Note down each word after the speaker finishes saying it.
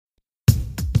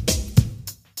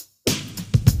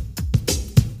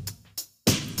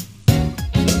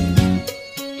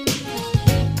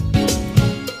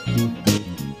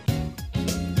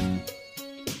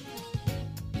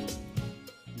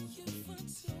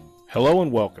Hello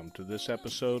and welcome to this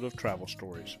episode of Travel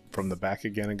Stories from the Back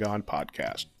Again and Gone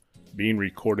podcast, being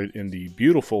recorded in the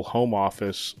beautiful home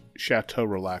office, Chateau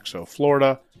Relaxo,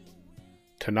 Florida.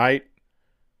 Tonight,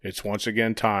 it's once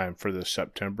again time for the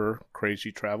September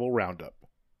Crazy Travel Roundup.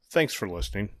 Thanks for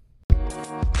listening.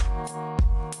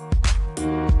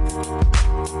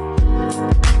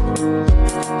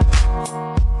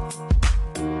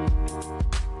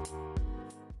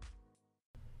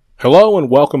 Hello and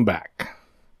welcome back.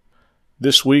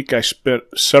 This week I spent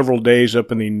several days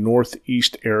up in the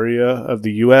northeast area of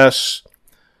the U.S.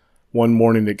 One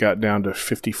morning it got down to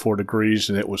 54 degrees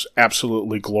and it was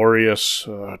absolutely glorious.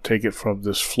 Take it from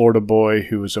this Florida boy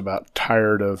who was about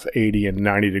tired of 80 and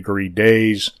 90 degree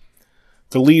days.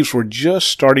 The leaves were just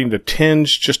starting to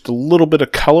tinge just a little bit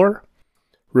of color.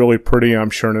 Really pretty.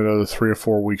 I'm sure in another 3 or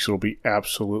 4 weeks it'll be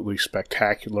absolutely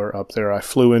spectacular up there. I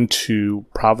flew into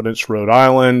Providence, Rhode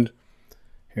Island,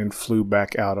 and flew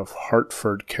back out of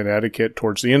Hartford, Connecticut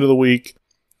towards the end of the week.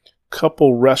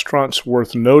 Couple restaurants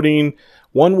worth noting.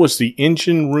 One was the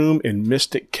Engine Room in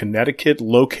Mystic, Connecticut,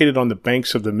 located on the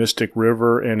banks of the Mystic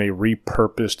River in a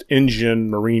repurposed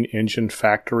marine engine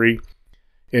factory.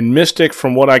 In Mystic,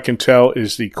 from what I can tell,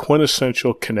 is the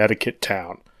quintessential Connecticut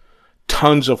town.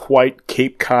 Tons of white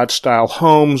Cape Cod-style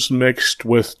homes mixed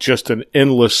with just an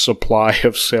endless supply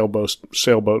of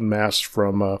sailboat masts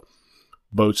from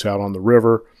boats out on the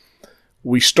river.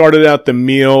 We started out the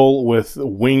meal with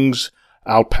wings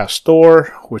al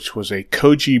pastor, which was a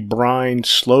koji brine,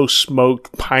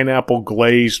 slow-smoked,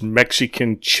 pineapple-glazed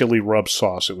Mexican chili rub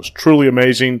sauce. It was truly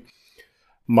amazing.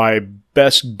 My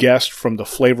best guess from the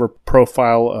flavor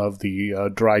profile of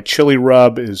the dry chili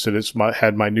rub is that it's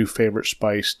had my new favorite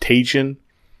spice, Tajin,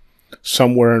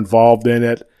 somewhere involved in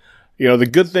it. You know, the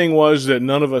good thing was that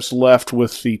none of us left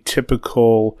with the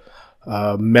typical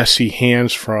messy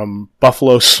hands from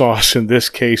buffalo sauce. In this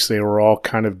case, they were all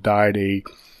kind of dyed a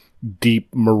deep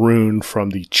maroon from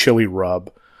the chili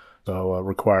rub. So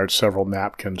required several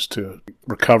napkins to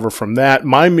recover from that.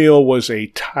 My meal was a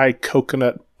Thai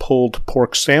coconut pulled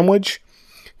pork sandwich.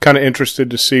 Kind of interested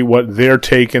to see what their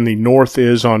take in the north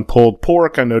is on pulled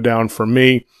pork. I know down for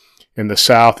me in the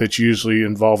south, it's usually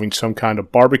involving some kind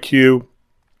of barbecue.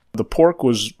 The pork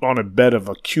was on a bed of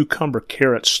a cucumber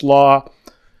carrot slaw,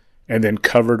 and then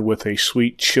covered with a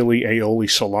sweet chili aioli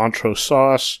cilantro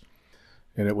sauce.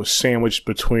 And it was sandwiched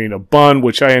between a bun,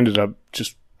 which I ended up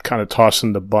just kind of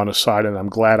tossing the bun aside, and I'm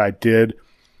glad I did.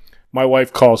 My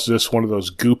wife calls this one of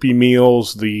those goopy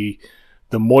meals. The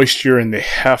moisture and the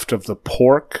heft of the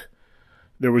pork,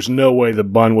 there was no way the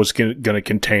bun was going to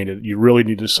contain it. You really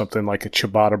needed something like a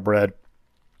ciabatta bread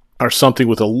or something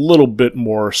with a little bit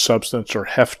more substance or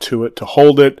heft to it to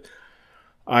hold it.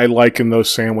 I liken those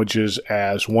sandwiches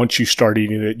as once you start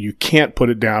eating it, you can't put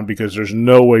it down because there's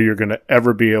no way you're going to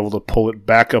ever be able to pull it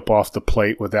back up off the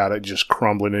plate without it just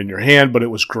crumbling in your hand. But it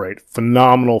was great.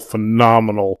 Phenomenal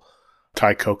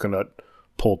Thai coconut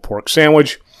pulled pork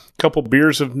sandwich. A couple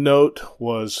beers of note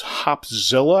was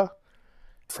Hopzilla.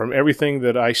 From everything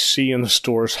that I see in the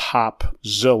stores,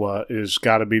 Hopzilla is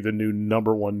got to be the new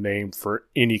number one name for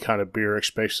any kind of beer,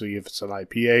 especially if it's an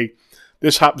IPA.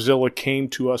 This Hopzilla came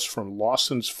to us from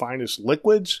Lawson's Finest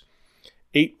Liquids,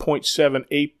 8.7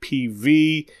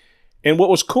 APV. And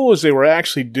what was cool is they were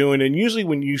actually doing, and usually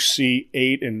when you see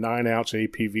 8 and 9 ounce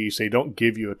APVs, they don't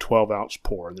give you a 12 ounce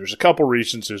pour. And there's a couple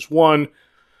reasons. There's one,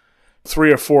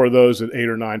 3 or 4 of those at 8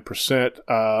 or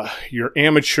 9%, your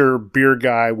amateur beer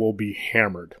guy will be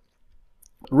hammered.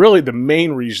 Really, the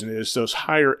main reason is those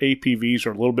higher APVs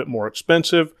are a little bit more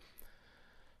expensive.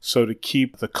 So to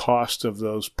keep the cost of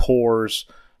those pours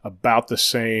about the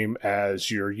same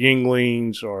as your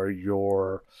Yuenglings or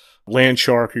your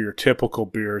Landshark or your typical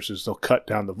beers is they'll cut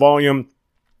down the volume.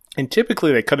 And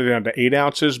typically they cut it down to 8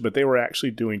 ounces, but they were actually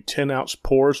doing 10-ounce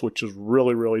pours, which is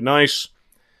really, really nice.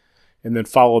 And then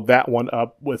followed that one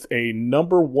up with a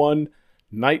number one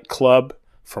nightclub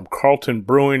from Carlton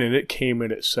Brewing, and it came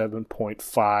in at 7.5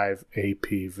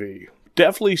 APV.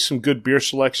 Definitely some good beer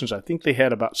selections. I think they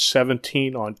had about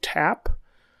 17 on tap.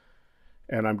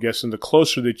 And I'm guessing the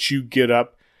closer that you get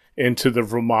up into the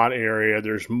Vermont area,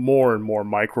 there's more and more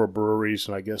microbreweries,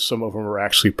 and I guess some of them are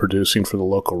actually producing for the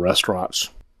local restaurants.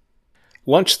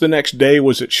 Lunch the next day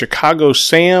was at Chicago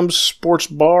Sam's Sports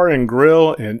Bar and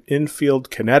Grill in Enfield,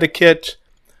 Connecticut.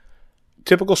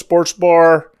 Typical sports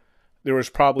bar. There was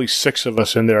probably 6 of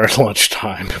us in there at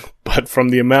lunchtime. But from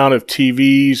the amount of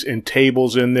TVs and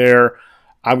tables in there,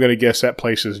 I'm going to guess that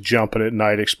place is jumping at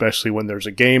night, especially when there's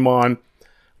a game on.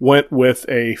 Went with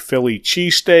a Philly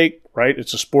cheesesteak, right?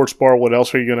 It's a sports bar. What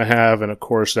else are you going to have? And, of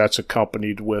course, that's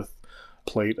accompanied with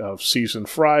plate of seasoned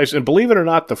fries. And believe it or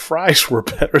not, the fries were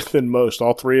better than most.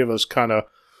 All three of us kind of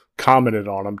commented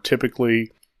on them.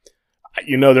 Typically,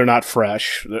 they're not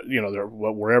fresh. They're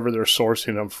wherever they're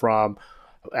sourcing them from.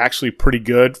 Actually pretty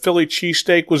good. Philly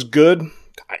cheesesteak was good.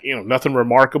 Nothing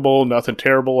remarkable, nothing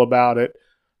terrible about it.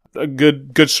 A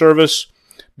good service.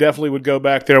 Definitely would go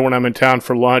back there when I'm in town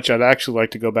for lunch. I'd actually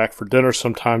like to go back for dinner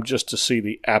sometime just to see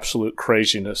the absolute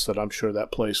craziness that I'm sure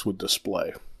that place would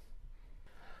display.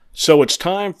 So it's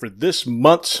time for this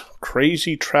month's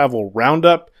Crazy Travel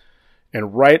Roundup.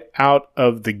 And right out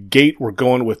of the gate, we're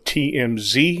going with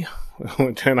TMZ.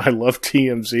 And I love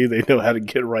TMZ. They know how to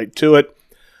get right to it.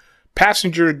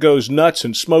 Passenger goes nuts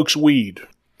and smokes weed.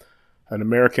 An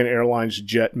American Airlines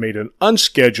jet made an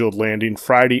unscheduled landing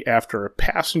Friday after a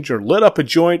passenger lit up a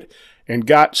joint and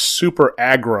got super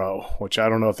aggro, which I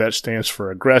don't know if that stands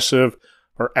for aggressive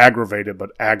or aggravated,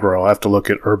 but aggro. I have to look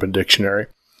at Urban Dictionary.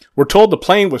 We're told the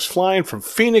plane was flying from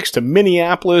Phoenix to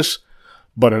Minneapolis,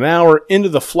 but an hour into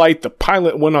the flight, the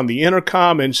pilot went on the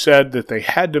intercom and said that they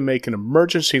had to make an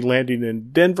emergency landing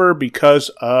in Denver because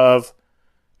of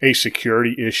a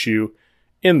security issue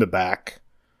in the back.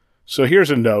 So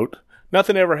here's a note.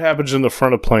 Nothing ever happens in the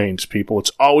front of planes, people.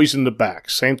 It's always in the back.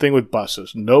 Same thing with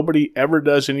buses. Nobody ever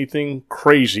does anything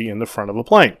crazy in the front of a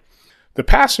plane. The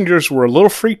passengers were a little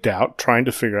freaked out, trying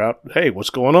to figure out, hey, what's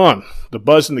going on? The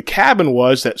buzz in the cabin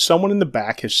was that someone in the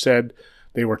back had said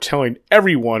they were telling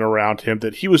everyone around him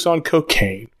that he was on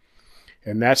cocaine.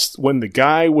 And that's when the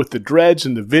guy with the dreads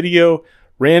in the video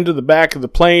ran to the back of the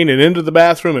plane and into the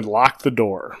bathroom and locked the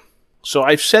door. So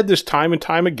I've said this time and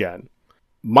time again.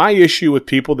 My issue with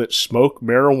people that smoke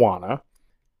marijuana,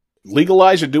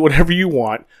 legalize it, do whatever you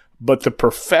want, but the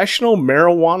professional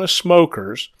marijuana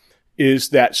smokers is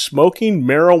that smoking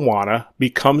marijuana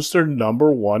becomes their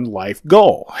number one life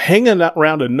goal. Hanging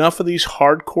around enough of these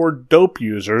hardcore dope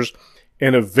users,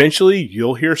 and eventually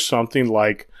you'll hear something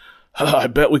like, I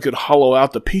bet we could hollow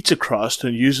out the pizza crust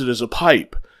and use it as a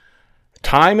pipe.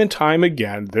 Time and time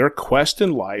again, their quest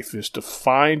in life is to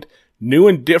find new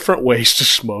and different ways to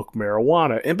smoke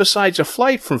marijuana. And besides, a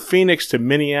flight from Phoenix to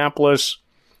Minneapolis,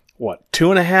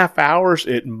 2.5 hours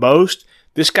at most?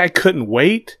 This guy couldn't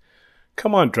wait?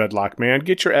 Come on, Dreadlock Man,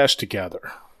 get your ass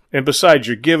together. And besides,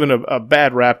 you're giving a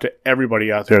bad rap to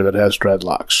everybody out there that has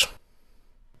dreadlocks.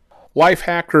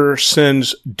 Lifehacker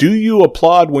sends, do you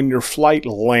applaud when your flight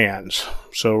lands?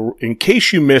 So in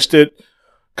case you missed it,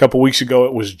 a couple weeks ago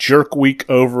it was Jerk Week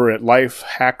over at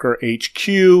Lifehacker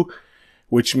HQ,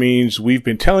 which means we've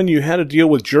been telling you how to deal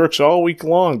with jerks all week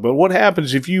long. But what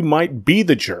happens if you might be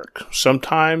the jerk?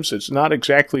 Sometimes it's not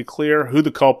exactly clear who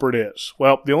the culprit is.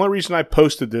 Well, the only reason I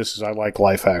posted this is I like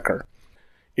Lifehacker.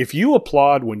 If you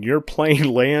applaud when your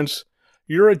plane lands,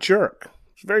 you're a jerk.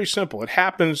 It's very simple. It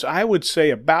happens, I would say,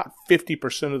 about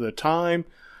 50% of the time.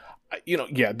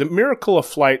 The miracle of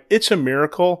flight, it's a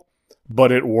miracle,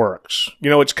 but it works.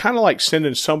 It's kind of like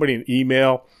sending somebody an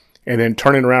email and then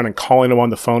turning around and calling them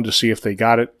on the phone to see if they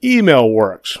got it. Email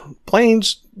works.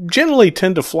 Planes generally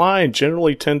tend to fly and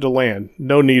generally tend to land.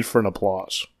 No need for an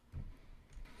applause.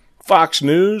 Fox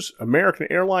News, American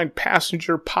airline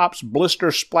passenger pops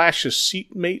blister, splashes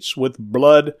seatmates with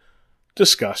blood.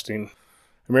 Disgusting.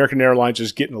 American Airlines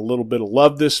is getting a little bit of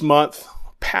love this month.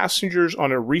 Passengers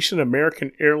on a recent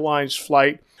American Airlines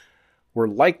flight were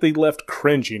likely left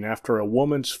cringing after a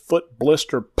woman's foot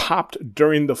blister popped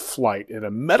during the flight in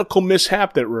a medical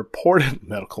mishap that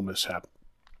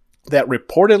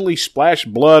reportedly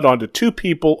splashed blood onto two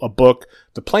people, a book,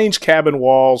 the plane's cabin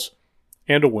walls,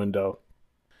 and a window.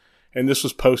 And this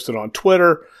was posted on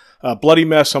Twitter. Bloody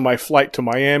mess on my flight to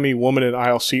Miami. Woman in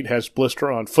aisle seat has blister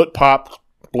on foot pop.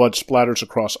 Blood splatters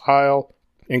across aisle,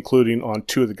 including on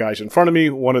two of the guys in front of me,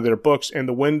 one of their books, and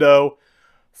the window.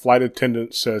 Flight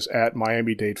attendant says at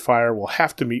Miami-Dade Fire, we'll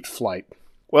have to meet flight.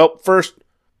 Well, first,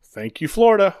 thank you,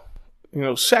 Florida.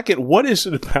 Second, what is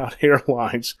it about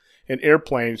airlines and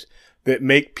airplanes that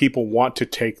make people want to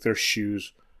take their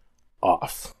shoes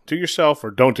off? Do yourself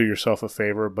or don't do yourself a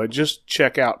favor, but just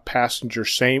check out passenger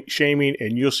shaming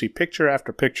and you'll see picture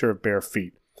after picture of bare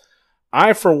feet.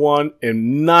 I, for one,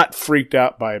 am not freaked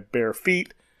out by bare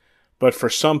feet, but for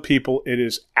some people, it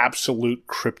is absolute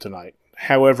kryptonite.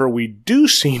 However, we do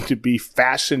seem to be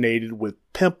fascinated with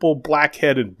pimple,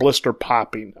 blackhead, and blister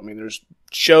popping. I mean, there's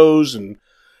shows and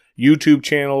YouTube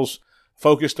channels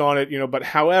focused on it, but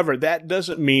however, that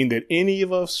doesn't mean that any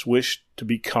of us wish to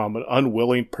become an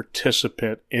unwilling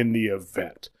participant in the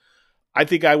event. I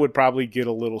think I would probably get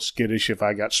a little skittish if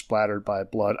I got splattered by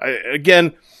blood.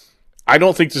 I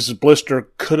don't think this blister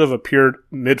could have appeared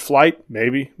mid-flight.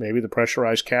 Maybe the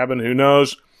pressurized cabin, who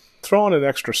knows? throw on an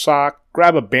extra sock,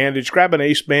 grab a bandage, grab an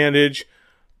ace bandage,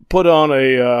 put on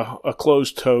a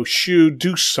closed-toe shoe,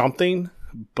 do something,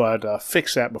 but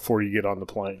fix that before you get on the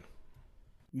plane.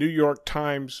 New York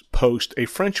Times Post, a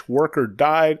French worker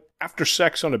died after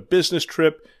sex on a business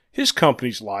trip. His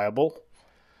company's liable.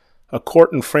 A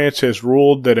court in France has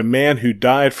ruled that a man who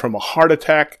died from a heart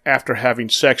attack after having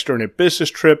sex during a business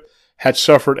trip had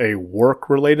suffered a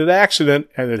work-related accident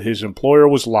and that his employer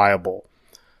was liable.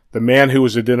 The man, who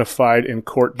was identified in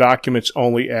court documents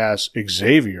only as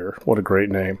Xavier, what a great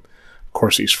name. Of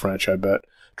course he's French, I bet,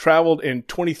 traveled in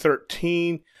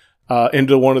 2013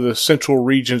 into one of the central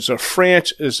regions of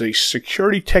France as a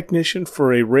security technician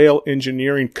for a rail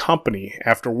engineering company.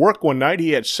 After work one night,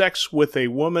 he had sex with a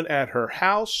woman at her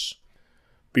house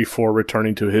before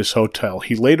returning to his hotel.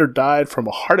 He later died from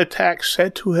a heart attack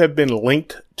said to have been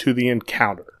linked to the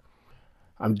encounter.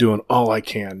 I'm doing all I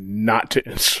can not to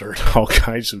insert all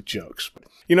kinds of jokes.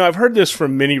 You know, I've heard this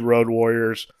from many road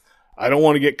warriors. I don't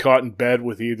want to get caught in bed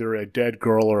with either a dead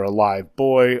girl or a live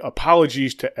boy.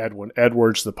 Apologies to Edwin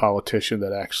Edwards, the politician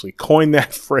that actually coined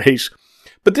that phrase.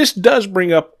 But this does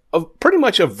bring up pretty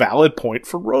much a valid point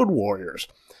for road warriors.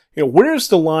 You know, where's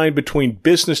the line between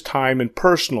business time and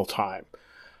personal time?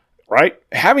 Right?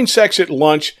 Having sex at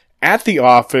lunch at the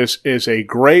office is a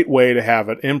great way to have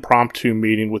an impromptu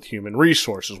meeting with human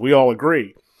resources. We all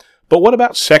agree. But what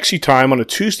about sexy time on a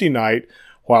Tuesday night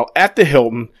while at the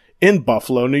Hilton in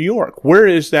Buffalo, New York? Where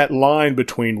is that line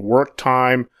between work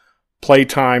time,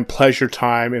 playtime, pleasure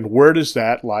time, and where does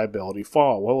that liability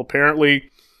fall? Well, apparently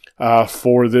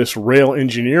for this rail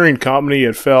engineering company,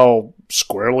 it fell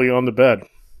squarely on the bed,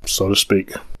 so to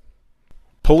speak.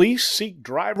 Police seek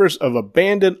drivers of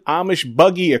abandoned Amish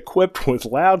buggy equipped with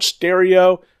loud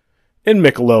stereo and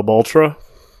Michelob Ultra.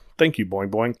 Thank you,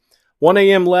 Boing Boing. 1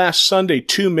 a.m. last Sunday,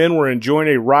 2 men were enjoying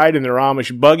a ride in their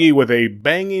Amish buggy with a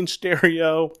banging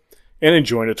stereo and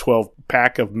enjoying a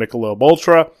 12-pack of Michelob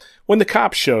Ultra when the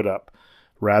cops showed up.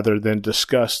 Rather than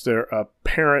discuss their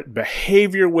apparent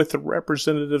behavior with the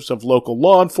representatives of local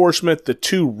law enforcement, the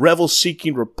two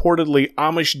revel-seeking, reportedly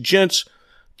Amish gents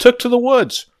took to the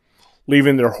woods,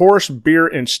 leaving their horse, beer,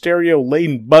 and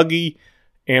stereo-laden buggy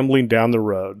ambling down the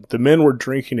road. The men were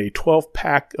drinking a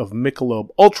 12-pack of Michelob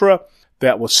Ultra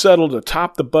that was settled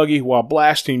atop the buggy while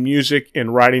blasting music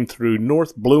and riding through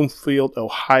North Bloomfield,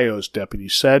 Ohio's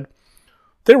deputies said.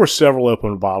 There were several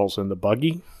open bottles in the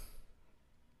buggy.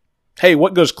 Hey,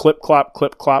 what goes clip-clop,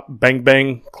 clip-clop,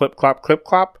 bang-bang, clip-clop,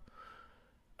 clip-clop?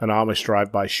 An Amish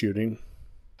drive-by shooting.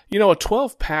 You know, a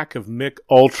 12-pack of Mick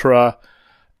Ultra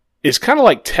is kind of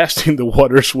like testing the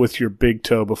waters with your big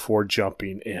toe before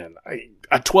jumping in.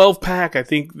 A 12-pack, I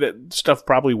think that stuff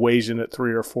probably weighs in at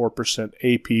 3 or 4%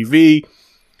 APV.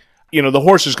 You know, the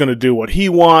horse is going to do what he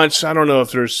wants. I don't know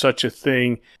if there's such a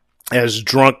thing as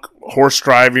drunk horse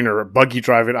driving or buggy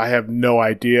driving. I have no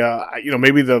idea. You know,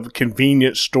 maybe the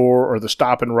convenience store or the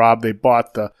Stop and Rob they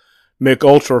bought the Mick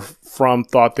Ultra from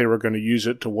thought they were going to use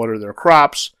it to water their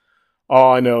crops.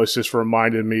 All I know is this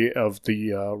reminded me of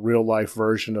the real-life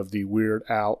version of the Weird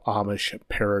Al Amish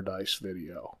Paradise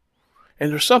video.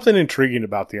 And there's something intriguing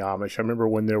about the Amish. I remember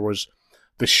when there was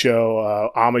the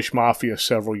show Amish Mafia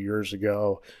several years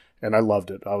ago, and I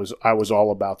loved it. I was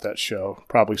all about that show.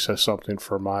 Probably says something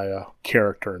for my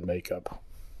character and makeup.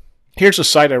 Here's a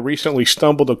site I recently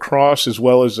stumbled across, as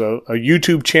well as a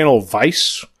YouTube channel,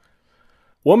 Vice.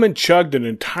 Woman chugged an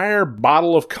entire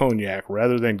bottle of cognac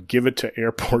rather than give it to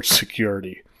airport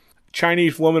security.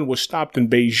 Chinese woman was stopped in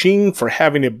Beijing for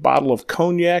having a bottle of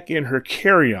cognac in her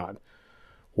carry-on.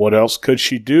 What else could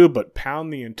she do but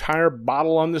pound the entire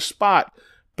bottle on the spot?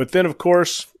 But then, of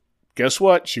course, guess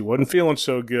what? She wasn't feeling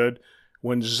so good.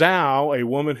 When Zhao, a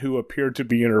woman who appeared to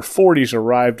be in her 40s,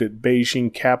 arrived at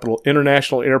Beijing Capital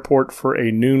International Airport for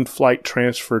a noon flight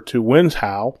transfer to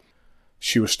Wenzhou,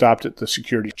 she was stopped at the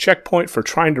security checkpoint for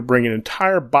trying to bring an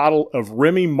entire bottle of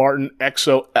Remy Martin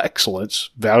XO Excellence,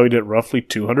 valued at roughly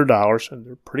 $200, and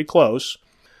they're pretty close,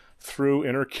 through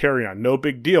in her carry-on. No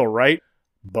big deal, right?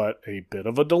 But a bit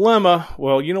of a dilemma.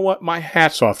 Well, you know what? My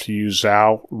hat's off to you,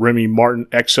 Zhao. Remy Martin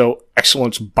XO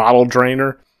Excellence bottle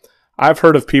drainer. I've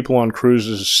heard of people on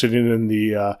cruises sitting in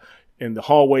the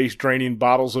hallways draining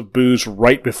bottles of booze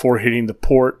right before hitting the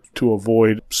port to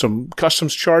avoid some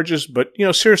customs charges. But, you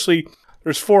know, seriously,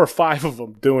 there's 4 or 5 of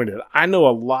them doing it. I know a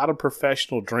lot of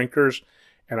professional drinkers,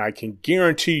 and I can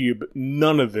guarantee you, but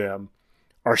none of them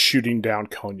are shooting down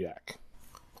cognac.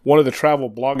 One of the travel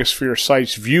blogosphere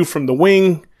sites, View from the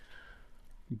Wing,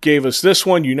 gave us this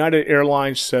one. United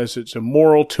Airlines says it's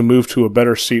immoral to move to a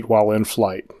better seat while in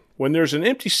flight. When there's an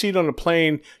empty seat on a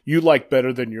plane you like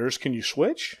better than yours, can you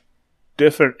switch?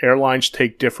 Different airlines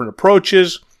take different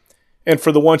approaches. And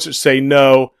for the ones that say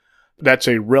no, that's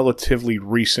a relatively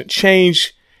recent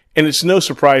change. And it's no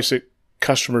surprise that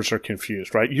customers are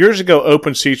confused, right? Years ago,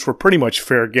 open seats were pretty much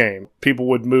fair game. People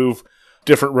would move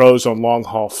different rows on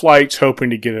long-haul flights, hoping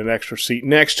to get an extra seat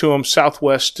next to them.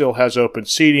 Southwest still has open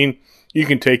seating. You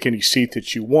can take any seat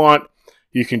that you want.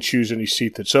 You can choose any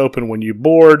seat that's open when you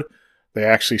board. They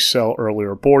actually sell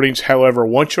earlier boardings. However,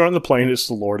 once you're on the plane, it's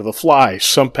the Lord of the Flies.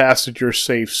 Some passengers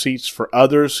save seats for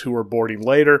others who are boarding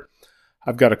later.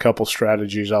 I've got a couple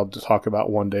strategies I'll talk about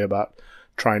one day about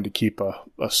trying to keep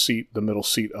a seat, the middle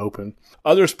seat, open.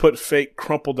 Others put fake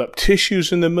crumpled up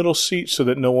tissues in the middle seat so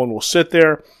that no one will sit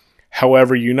there.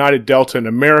 However, United, Delta, and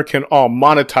American all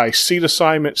monetize seat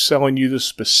assignments, selling you the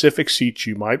specific seats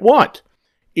you might want.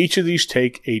 Each of these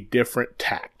take a different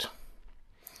tact.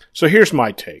 So here's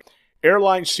my take.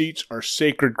 Airline seats are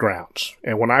sacred grounds.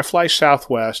 And when I fly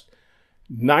Southwest,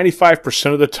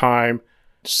 95% of the time,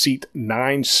 seat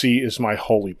 9C is my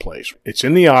holy place. It's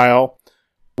in the aisle.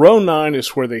 Row 9 is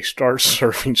where they start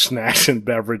serving snacks and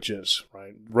beverages,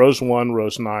 right? Rows 1,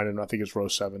 rows 9, and I think it's row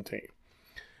 17.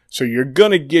 So you're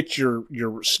going to get your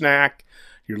snack,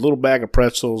 your little bag of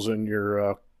pretzels, and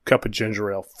your cup of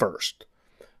ginger ale first.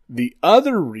 The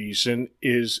other reason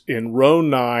is in row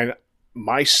 9,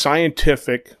 my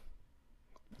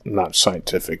not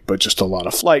scientific, but just a lot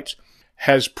of flights,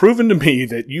 has proven to me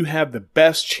that you have the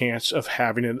best chance of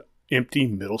having an empty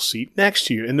middle seat next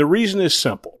to you. And the reason is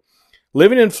simple.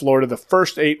 Living in Florida, the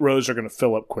first 8 rows are going to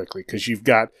fill up quickly because you've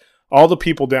got all the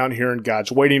people down here in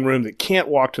God's waiting room that can't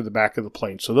walk to the back of the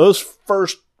plane. So those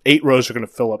first 8 rows are going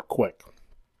to fill up quick.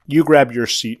 You grab your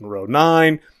seat in row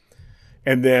 9,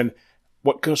 and then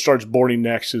what starts boarding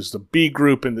next is the B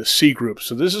group and the C group.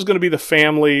 So this is going to be the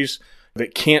families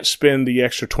that can't spend the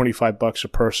extra $25 a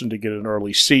person to get an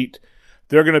early seat.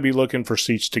 They're going to be looking for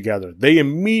seats together. They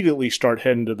immediately start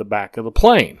heading to the back of the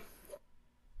plane.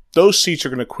 Those seats are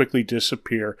going to quickly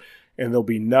disappear, and there'll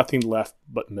be nothing left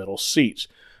but middle seats.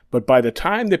 But by the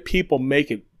time that people make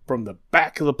it from the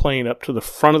back of the plane up to the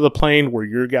front of the plane where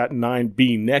you've got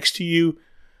 9B next to you,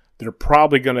 they're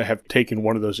probably going to have taken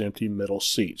one of those empty middle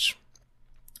seats.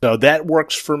 So that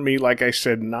works for me, like I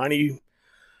said,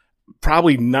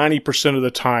 probably 90% of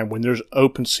the time when there's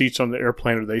open seats on the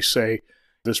airplane or they say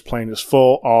this plane is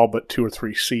full, all but 2 or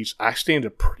 3 seats, I stand a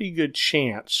pretty good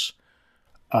chance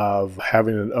of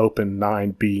having an open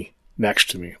 9B next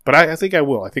to me. But I think I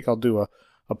will. I think I'll do a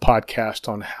podcast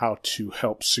on how to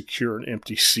help secure an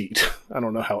empty seat. I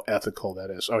don't know how ethical that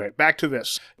is. Okay, back to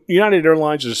this. United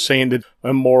Airlines is saying that it's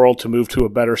immoral to move to a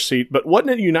better seat, but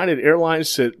wasn't it United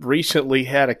Airlines that recently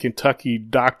had a Kentucky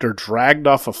doctor dragged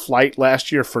off a flight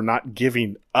last year for not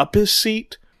giving up his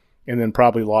seat and then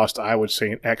probably lost, I would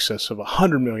say, in excess of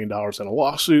 $100 million in a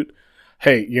lawsuit?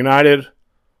 Hey, United,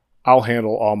 I'll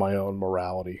handle all my own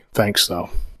morality. Thanks, though.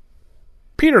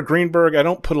 Peter Greenberg, I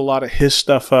don't put a lot of his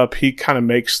stuff up. He kind of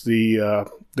makes the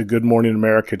Good Morning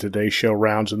America Today show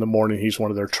rounds in the morning. He's one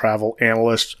of their travel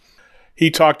analysts. He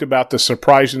talked about the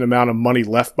surprising amount of money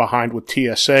left behind with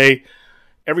TSA.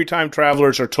 Every time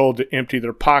travelers are told to empty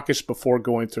their pockets before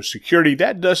going through security,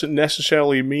 that doesn't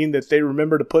necessarily mean that they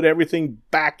remember to put everything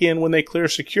back in when they clear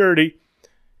security.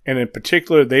 And in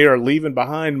particular, they are leaving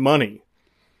behind money.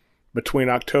 Between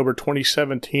October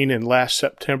 2017 and last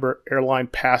September, airline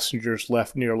passengers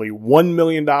left nearly $1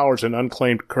 million in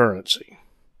unclaimed currency.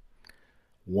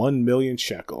 1 million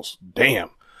shekels. Damn.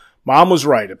 Mom was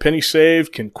right. A penny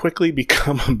saved can quickly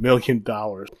become $1 million.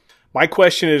 My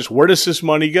question is, where does this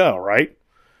money go, right?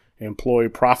 Employee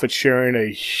profit sharing, a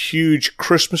huge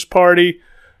Christmas party?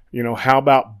 You know, how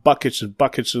about buckets and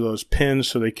buckets of those pins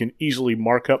so they can easily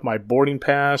mark up my boarding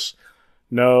pass?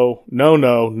 No.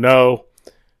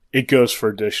 It goes for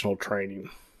additional training.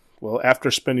 Well, after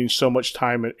spending so much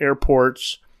time at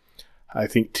airports, I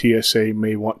think TSA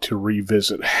may want to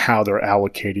revisit how they're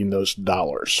allocating those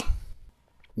dollars.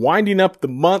 Winding up the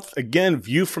month, again,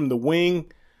 view from the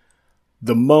wing.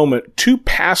 The moment 2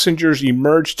 passengers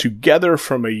emerged together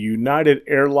from a United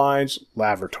Airlines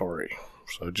lavatory.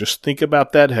 So just think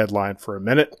about that headline for a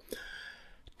minute.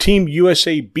 Team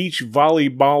USA beach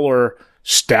volleyballer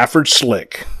Stafford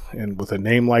Slick. And with a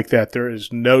name like that, there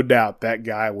is no doubt that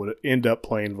guy would end up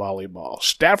playing volleyball.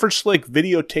 Stafford Slick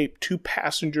videotaped 2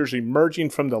 passengers emerging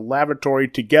from the lavatory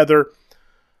together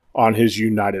on his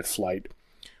United flight.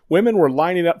 Women were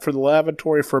lining up for the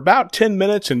lavatory for about 10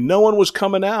 minutes and no one was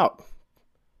coming out.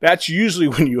 That's usually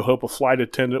when you hope a flight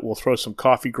attendant will throw some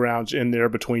coffee grounds in there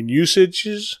between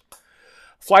usages.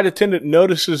 Flight attendant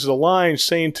notices the line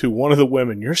saying to one of the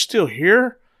women, "You're still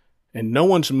here? And no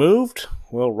one's moved?"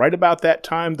 Well, right about that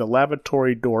time, the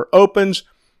lavatory door opens,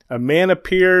 a man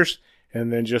appears,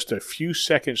 And then just a few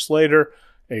seconds later,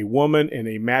 a woman in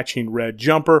a matching red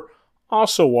jumper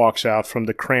also walks out from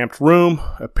the cramped room,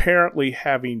 apparently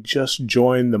having just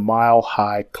joined the Mile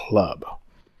High Club.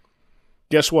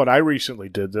 Guess what? I recently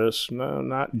did this. No,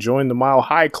 not join the Mile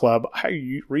High Club.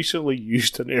 I recently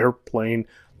used an airplane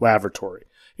lavatory.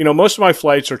 Most of my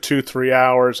flights are 2-3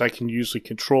 hours. I can usually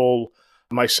control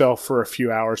myself for a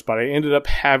few hours, but I ended up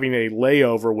having a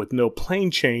layover with no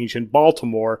plane change in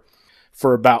Baltimore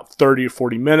for about 30 or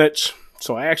 40 minutes.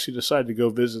 So I actually decided to go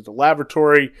visit the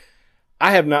lavatory.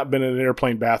 I have not been in an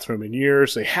airplane bathroom in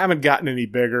years. They haven't gotten any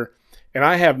bigger, and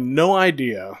I have no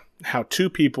idea how two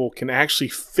people can actually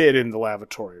fit in the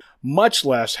lavatory, much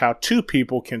less how two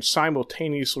people can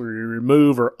simultaneously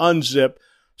remove or unzip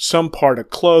some part of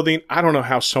clothing. I don't know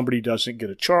how somebody doesn't get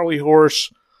a Charlie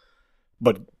horse,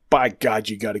 but by God,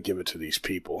 you got to give it to these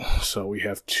people. So we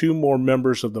have 2 more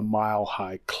members of the Mile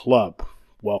High Club.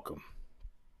 Welcome.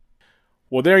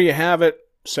 Well, there you have it.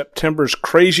 September's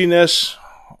craziness,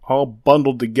 all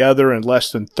bundled together in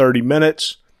less than 30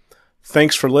 minutes.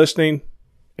 Thanks for listening,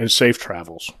 and safe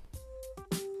travels.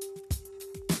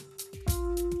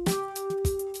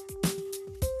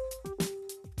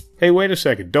 Hey, wait a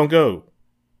second. Don't go.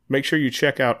 Make sure you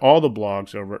check out all the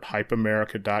blogs over at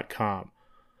hypeamerica.com.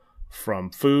 From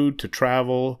food to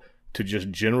travel to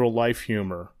just general life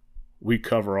humor, we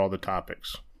cover all the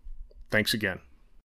topics. Thanks again.